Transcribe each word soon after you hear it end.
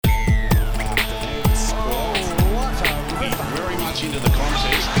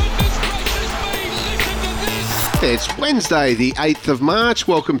It's Wednesday, the 8th of March.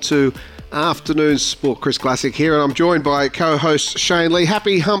 Welcome to Afternoon Sport. Chris Classic here, and I'm joined by co-host Shane Lee.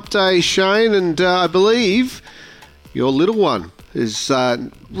 Happy Hump Day, Shane, and I believe your little one is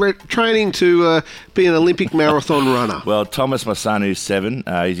training to be an Olympic marathon runner. Well, Thomas, my son, who's 7,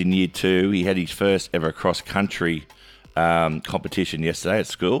 he's in year 2. He had his first ever cross-country competition yesterday at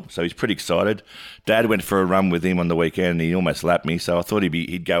school, so he's pretty excited. Dad went for a run with him on the weekend and he almost lapped me, so I thought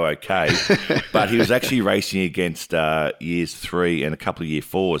he'd go okay. But he was actually racing against years 3 and a couple of year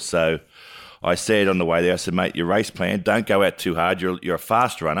 4s. So I said on the way there, I said, mate, your race plan, don't go out too hard. You're a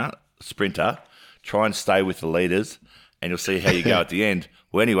fast runner, sprinter. Try and stay with the leaders and you'll see how you go at the end.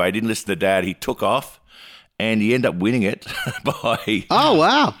 Well, anyway, he didn't listen to Dad. He took off and he ended up winning it by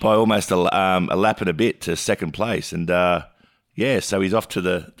almost a lap and a bit to second place. And so he's off to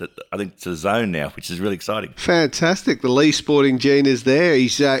the zone now, which is really exciting. Fantastic. The Lee sporting gene is there.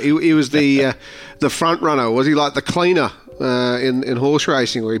 He was the front runner. Was he like the cleaner in horse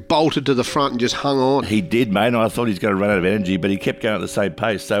racing, where he bolted to the front and just hung on? He did, mate. And I thought he was going to run out of energy, but he kept going at the same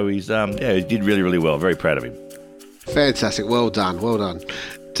pace. So he did really, really well. Very proud of him. Fantastic. Well done. Well done.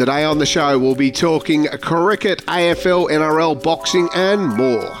 Today on the show, we'll be talking cricket, AFL, NRL, boxing and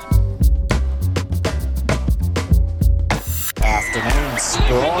more. Afternoon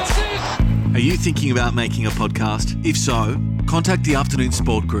Sport. Are you thinking about making a podcast? If so, contact the Afternoon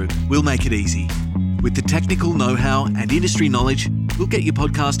Sport Group. We'll make it easy. With the technical know-how and industry knowledge, we'll get your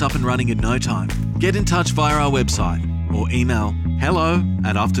podcast up and running in no time. Get in touch via our website or email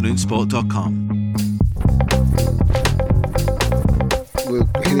hello@afternoonsport.com. We're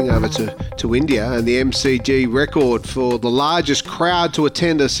heading over to India, and the MCG record for the largest crowd to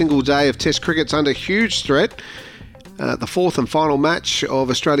attend a single day of Test cricket's under huge threat. The fourth and final match of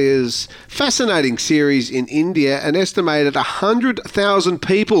Australia's fascinating series in India. An estimated 100,000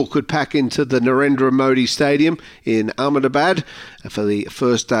 people could pack into the Narendra Modi Stadium in Ahmedabad for the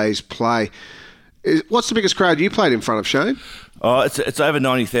first day's play. What's the biggest crowd you played in front of, Shane? Oh, it's over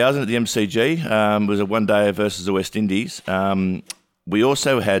 90,000 at the MCG. It was a one-day versus the West Indies. We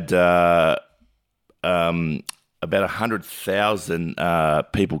also had about 100,000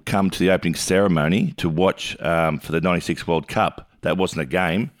 people come to the opening ceremony to watch for the 96 World Cup. That wasn't a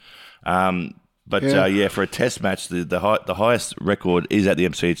game. For a test match, the highest record is at the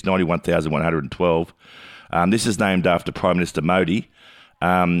MC. It's 91,112. This is named after Prime Minister Modi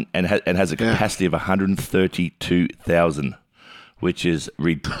and has a capacity of 132,000. Which is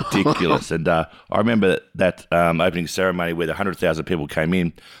ridiculous. And I remember that opening ceremony where the 100,000 people came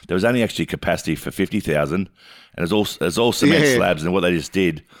in, there was only actually capacity for 50,000. And there's all cement slabs. And what they just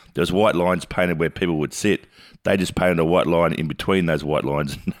did, there was white lines painted where people would sit. They just painted a white line in between those white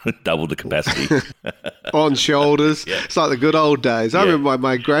lines and doubled the capacity. On shoulders. Yeah. It's like the good old days. I remember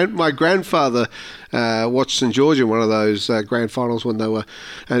my grandfather watched St George in one of those grand finals when they were,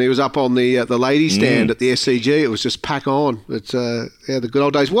 and he was up on the lady stand at the SCG. It was just pack on. It's the good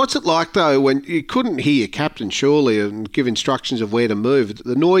old days. What's it like though when you couldn't hear your captain surely and give instructions of where to move?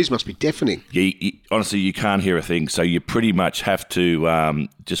 The noise must be deafening. Honestly, you can't hear a thing. So you pretty much have to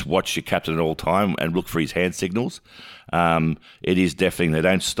just watch your captain at all time and look for his hand signals. It is deafening. They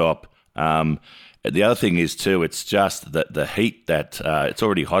don't stop. The other thing is too, it's just that the heat that it's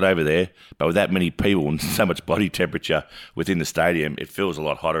already hot over there, but with that many people and so much body temperature within the stadium, it feels a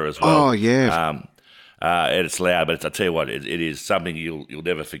lot hotter as well. Oh yeah. And it's loud, but I tell you what, it is something you'll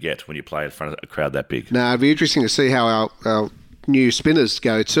never forget when you play in front of a crowd that big. No, it'd be interesting to see how our new spinners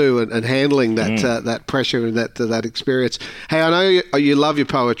go too, and handling that that pressure and that experience. Hey, I know you love your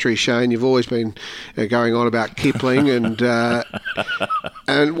poetry, Shane. You've always been going on about Kipling, and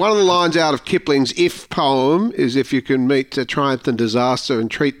and one of the lines out of Kipling's If poem is, if you can meet triumph and disaster and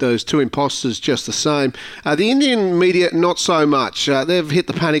treat those two imposters just the same. The Indian media, not so much. They've hit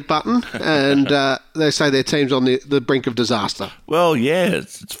the panic button, and they say their team's on the brink of disaster. Well, yeah,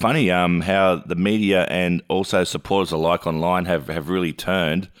 it's funny how the media and also supporters alike online have really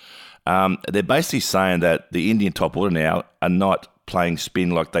turned. They're basically saying that the Indian top order now are not playing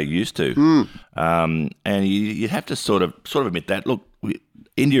spin like they used to. And you have to sort of admit that. Look,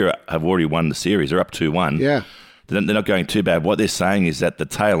 India have already won the series. They're up 2-1. Yeah. They're not going too bad. What they're saying is that the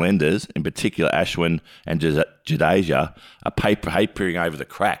tail enders, in particular Ashwin and Jadeja, are papering over the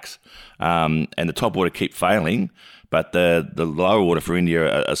cracks. And the top order keep failing. But the lower order for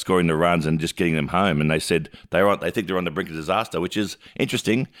India are scoring the runs and just getting them home. And they said they think they're on the brink of disaster, which is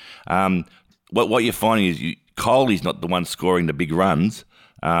interesting. What you're finding is Kohli's not the one scoring the big runs.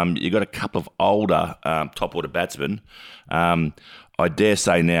 You've got a couple of older top order batsmen. I dare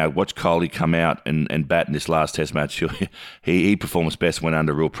say now, watch Kohli come out and bat in this last Test match. He performs best when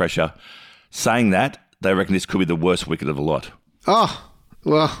under real pressure. Saying that, they reckon this could be the worst wicket of the lot. Oh,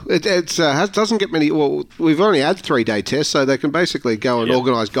 well, it doesn't get many. Well, we've only had 3-day tests, so they can basically go and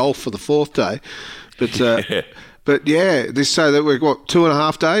organise golf for the 4th day. But but so that we've got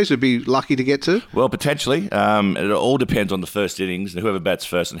 2.5 days. We'd be lucky to get to. Well, potentially. It all depends on the first innings and whoever bats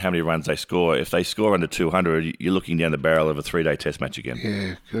first and how many runs they score. If they score under 200, you're looking down the barrel of a 3-day test match again.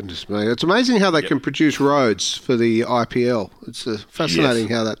 Yeah, goodness me. It's amazing how they can produce roads for the IPL. It's fascinating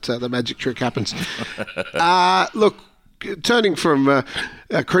how that the magic trick happens. Look, turning from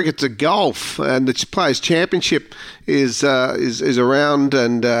cricket to golf, and the Players' Championship is around,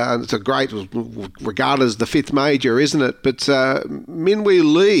 and it's a great, regarded as the 5th major, isn't it? But Min Wee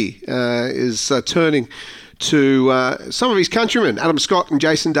Lee is turning to some of his countrymen, Adam Scott and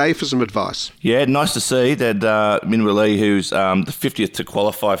Jason Day, for some advice. Yeah, nice to see that Min Wee Lee, who's the 50th to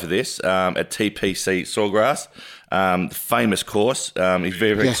qualify for this at TPC Sawgrass. The famous course. He's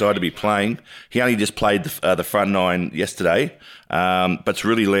very excited to be playing. He only just played the front 9 yesterday, but it's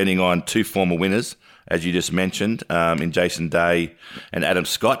really leaning on 2 former winners, as you just mentioned, in Jason Day and Adam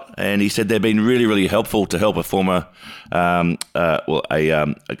Scott. And he said they've been really, really helpful to help a former, a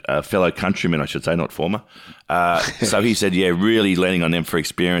fellow countryman, I should say, not former. So he said, really leaning on them for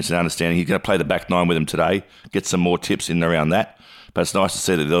experience and understanding. He's going to play the back 9 with them today, get some more tips in around that. But it's nice to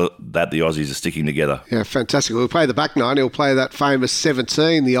see that the Aussies are sticking together. Yeah, fantastic. We'll play the back 9. He'll play that famous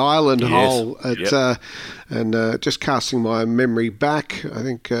 17, the Island hole. And just casting my memory back, I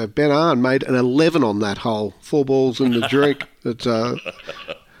think Ben Arn made an 11 on that hole. 4 balls in the drink.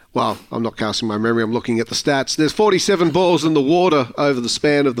 Well, I'm not casting my memory. I'm looking at the stats. There's 47 balls in the water over the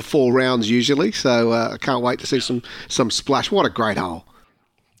span of the 4 rounds usually. So I can't wait to see some splash. What a great hole.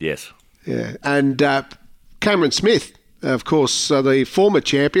 Yes. Yeah. And Cameron Smith, of course, the former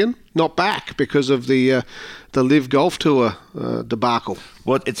champion, not back because of the Live Golf Tour debacle.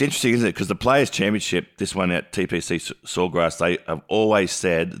 Well, it's interesting, isn't it? Because the Players' Championship, this one at TPC Sawgrass, they have always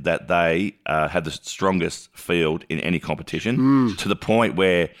said that they have the strongest field in any competition, to the point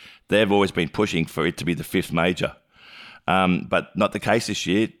where they've always been pushing for it to be the 5th major. But not the case this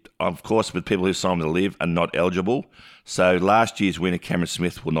year. Of course, with people who signed the Live are not eligible. So last year's winner, Cameron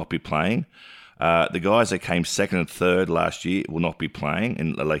Smith, will not be playing. The guys that came 2nd and 3rd last year will not be playing,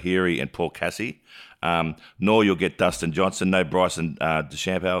 in Lahiri and Paul Cassie. Nor you'll get Dustin Johnson, no Bryson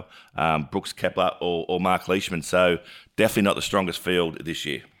DeChambeau, Brooks Kepler or Mark Leishman. So definitely not the strongest field this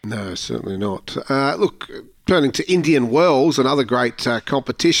year. No, certainly not. Look, turning to Indian Wells, another great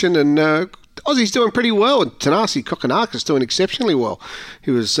competition, and Aussie's doing pretty well, and Tanasi Kokonakis doing exceptionally well. He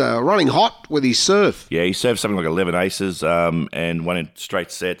was running hot with his serve. Yeah, he served something like 11 aces and won in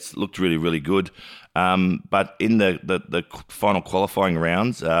straight sets. Looked really, really good. But in the final qualifying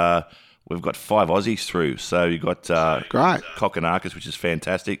rounds, we've got 5 Aussies through. So you've got great Kokonakis, which is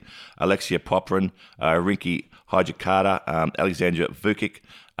fantastic, Alexia Popran, Rinky Hijakata, Alexandra Vukic,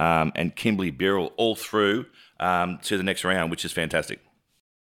 and Kimberly Birrell all through to the next round, which is fantastic.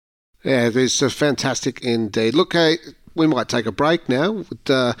 Yeah, it's fantastic indeed. Look, we might take a break now with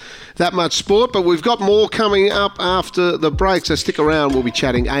that much sport, but we've got more coming up after the break, so stick around. We'll be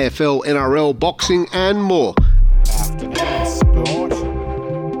chatting AFL, NRL, boxing and more. Afternoon Sport.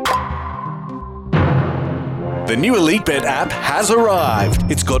 The new EliteBet app has arrived.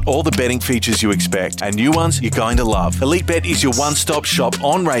 It's got all the betting features you expect and new ones you're going to love. EliteBet is your one-stop shop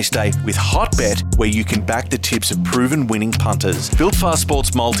on race day with Hot Bet, where you can back the tips of proven winning punters, build fast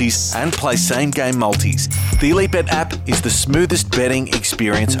sports multis and play same-game multis. The EliteBet app is the smoothest betting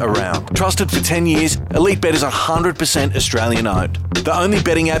experience around. Trusted for 10 years, EliteBet is 100% Australian-owned. The only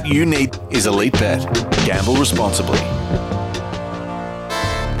betting app you need is EliteBet. Gamble responsibly.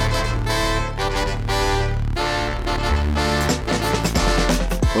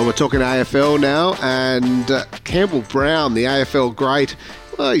 Well, we're talking AFL now, and Campbell Brown, the AFL great,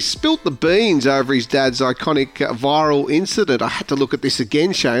 well, he spilt the beans over his dad's iconic viral incident. I had to look at this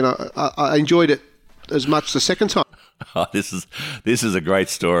again, Shane. I enjoyed it as much the second time. Oh, this is a great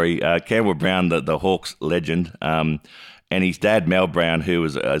story. Campbell Brown, the Hawks legend, and his dad, Mel Brown, who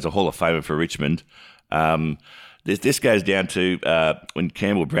is a Hall of Famer for Richmond. This goes down to when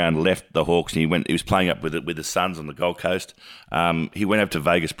Campbell Brown left the Hawks and he was playing up with the Suns on the Gold Coast. He went up to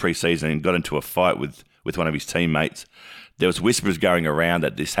Vegas pre-season and got into a fight with one of his teammates. There was whispers going around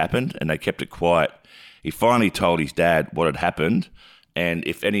that this happened, and they kept it quiet. He finally told his dad what had happened, and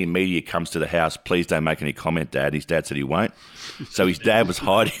if any media comes to the house, please don't make any comment, Dad. His dad said he won't. So his dad was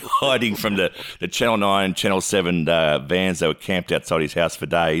hiding from the Channel 9, Channel 7 vans that were camped outside his house for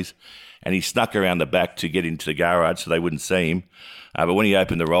days. And he snuck around the back to get into the garage so they wouldn't see him. But when he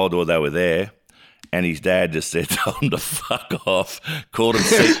opened the roll door, they were there. And his dad just said, told him to fuck off, called him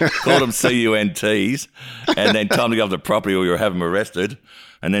CUNTs, and then told him to go to the property or you'll have him arrested,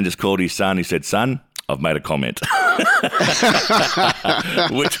 and then just called his son. He said, son, I've made a comment,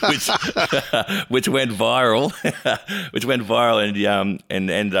 which went viral, and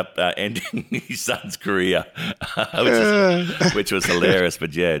ended up ending his son's career, which was hilarious.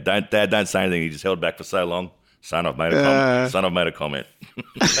 But yeah, Dad, don't say anything. He just held back for so long. Son, I've made a comment. Son, I've made a comment.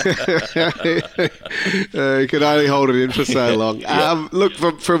 You can only hold it in for so long. Yeah. Look,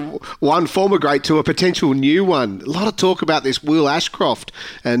 from one former great to a potential new one, a lot of talk about this Will Ashcroft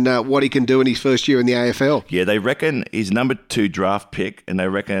and what he can do in his first year in the AFL. Yeah, they reckon he's number 2 draft pick, and they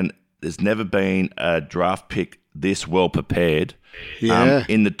reckon there's never been a draft pick this well prepared. Yeah.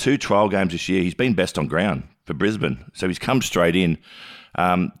 In the 2 trial games this year, he's been best on ground for Brisbane. So he's come straight in.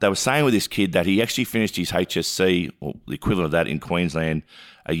 They were saying with this kid that he actually finished his HSC, or the equivalent of that in Queensland,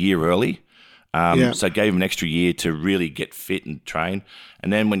 a year early. So it gave him an extra year to really get fit and train.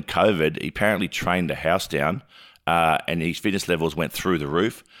 And then when COVID, he apparently trained the house down and his fitness levels went through the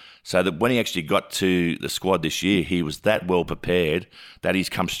roof. So that when he actually got to the squad this year, he was that well prepared that he's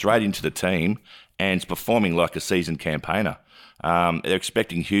come straight into the team and is performing like a seasoned campaigner. They're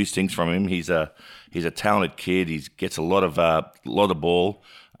expecting huge things from him. He's a talented kid. He gets a lot of ball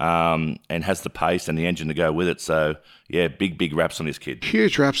and has the pace and the engine to go with it. So yeah, big raps on this kid.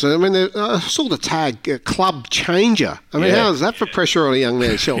 Huge raps. I mean, I saw the tag club changer. I mean, how is that for pressure on a young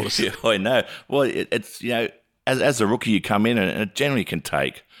man's shoulders? Yeah, I know. Well, it's as a rookie, you come in and it generally can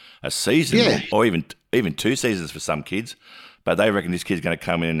take a season or even 2 seasons for some kids. But they reckon this kid's going to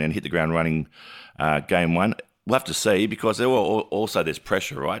come in and hit the ground running game one. We'll have to see because there's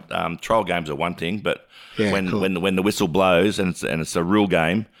pressure, right? Trial games are one thing, but when the whistle blows and it's a real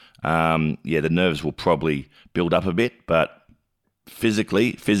game, the nerves will probably build up a bit. But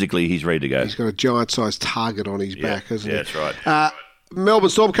physically, he's ready to go. He's got a giant-sized target on his back, hasn't he? Yeah, that's right. Melbourne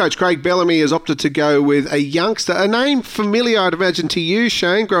Storm coach Craig Bellamy has opted to go with a youngster, a name familiar, I'd imagine, to you,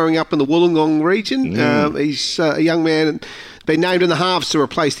 Shane, growing up in the Wollongong region. He's a young man and been named in the halves to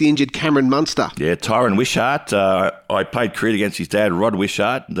replace the injured Cameron Munster. Yeah, Tyron Wishart. I played cricket against his dad, Rod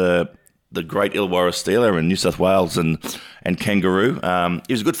Wishart, the great Illawarra Steeler in New South Wales and Kangaroo.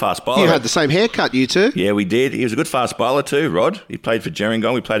 He was a good fast bowler. You had the same haircut, you two. Yeah, we did. He was a good fast bowler too, Rod. He played for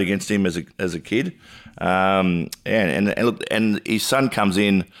Gerringong. We played against him as a kid. And his son comes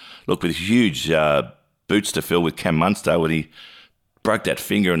in, look, with huge boots to fill with Cam Munster when he broke that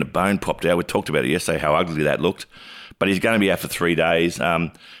finger and the bone popped out. We talked about it yesterday, how ugly that looked. But he's going to be out for 3 days.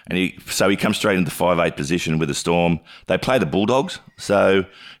 He comes straight into the 5'8" position with the Storm. They play the Bulldogs. So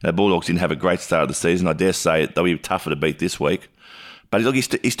the Bulldogs didn't have a great start of the season. I dare say they'll be tougher to beat this week. But look, he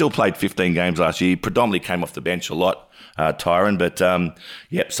still played 15 games last year. He predominantly came off the bench a lot, Tyron. But,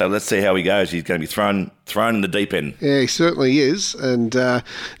 so let's see how he goes. He's going to be thrown in the deep end. Yeah, he certainly is. And the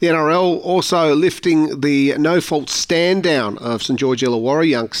NRL also lifting the no-fault stand-down of St George Illawarra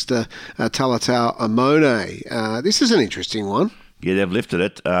youngster Talatau Amone. This is an interesting one. Yeah, they've lifted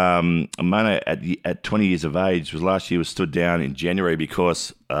it. Amone, at 20 years of age, last year was stood down in January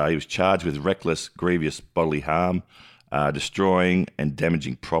because he was charged with reckless, grievous bodily harm, destroying and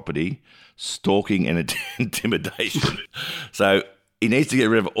damaging property, stalking and intimidation. So he needs to get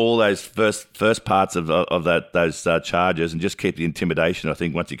rid of all those first parts of those charges and just keep the intimidation, I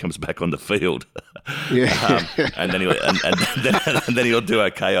think, once he comes back on the field. Yeah. And then he'll do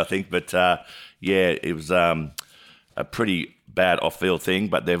okay, I think. But it was a pretty bad off-field thing,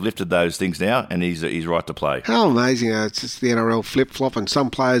 but they've lifted those things now, and he's right to play. How amazing! It's just the NRL flip-flop, and some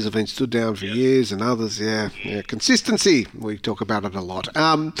players have been stood down for years, and others, consistency. We talk about it a lot.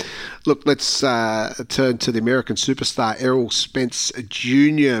 Look, let's turn to the American superstar Errol Spence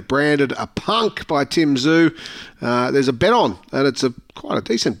Jr., branded a punk by Tim Zoo. There's a bet on, and it's quite a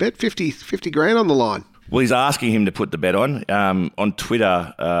decent bet, 50 grand on the line. Well, he's asking him to put the bet on. On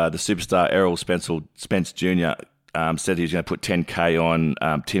Twitter, the superstar Errol Spence Jr. Said he was going to put 10K on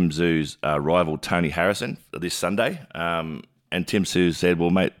Tim Zoo's rival Tony Harrison this Sunday. And Tim Zoo said,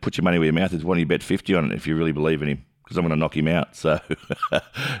 well, mate, put your money where your mouth is. Why don't you bet 50 on it if you really believe in him? Because I'm going to knock him out. So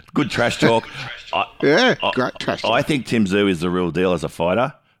good trash talk. Great trash talk. I think Tim Zoo is the real deal as a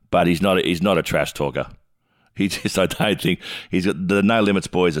fighter, but he's not a trash talker. I don't think he's got the No Limits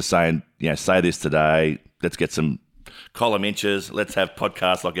boys are saying, say this today. Let's get some column inches. Let's have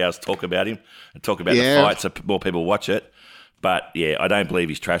podcasts like ours talk about him and talk about the fight so more people watch it. But I don't believe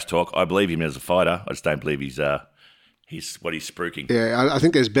he's trash talk. I believe him as a fighter. I just don't believe he's what he's spruiking. Yeah, I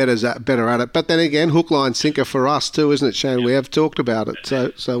think there's better at it. But then again, hook, line, sinker for us too, isn't it, Shane? We have talked about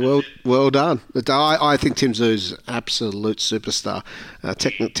it. So well done. But I think Tim Zoo's absolute superstar,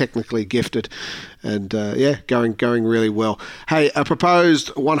 technically gifted, and going really well. Hey, a proposed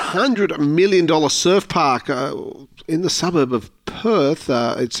 $100 million surf park in the suburb of Perth.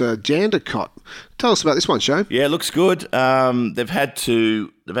 It's a Jandakot. Tell us about this one, Shane. Yeah, it looks good. They've had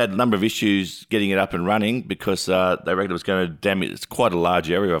a number of issues getting it up and running because they reckon it was going to damage. It's quite a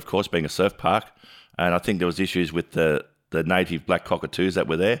large area, of course, being a surf park, and I think there was issues with the native black cockatoos that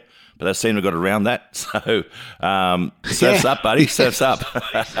were there. But they seem to have got around that. So surf's up, buddy. Surf's up.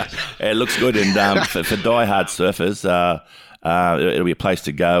 It looks good, and for diehard surfers, it'll be a place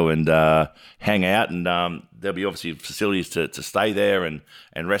to go and hang out, and there'll be obviously facilities to stay there and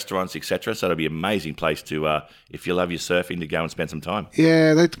restaurants, etc. So it'll be an amazing place to, if you love your surfing, to go and spend some time.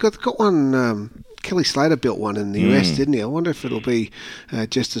 Yeah, they've got one. Kelly Slater built one in the US, didn't he? I wonder if it'll be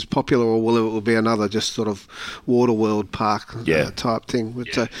just as popular, or will it be another just sort of Waterworld park type thing.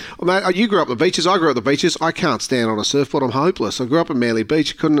 But, mate, you grew up the beaches. I grew up the beaches. I can't stand on a surfboard. I'm hopeless. I grew up in Manly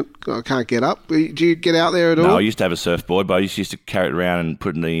Beach. I can't get up. Do you get out there at all? No, I used to have a surfboard, but I used to carry it around and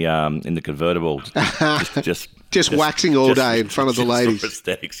put it in the convertible. Just waxing all day in front of the ladies. For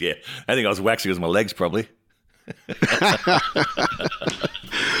aesthetics, yeah. I think I was waxing with my legs, probably.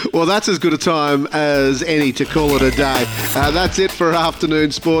 Well, that's as good a time as any to call it a day. That's it for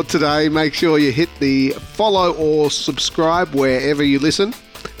Afternoon Sport today. Make sure you hit the follow or subscribe wherever you listen.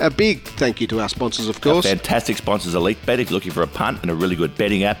 A big thank you to our sponsors, of course. Our fantastic sponsors, Elite Bet. If you're looking for a punt and a really good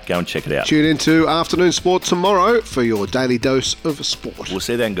betting app, go and check it out. Tune into Afternoon Sport tomorrow for your daily dose of sport. We'll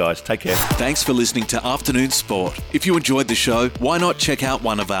see you then, guys. Take care. Thanks for listening to Afternoon Sport. If you enjoyed the show, why not check out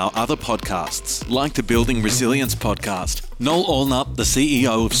one of our other podcasts, like the Building Resilience podcast. Noel Allnup, the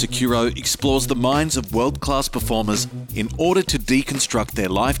CEO of Securo, explores the minds of world-class performers in order to deconstruct their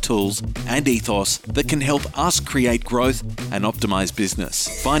life tools and ethos that can help us create growth and optimize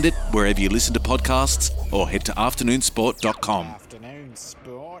business. Find it wherever you listen to podcasts or head to afternoonsport.com.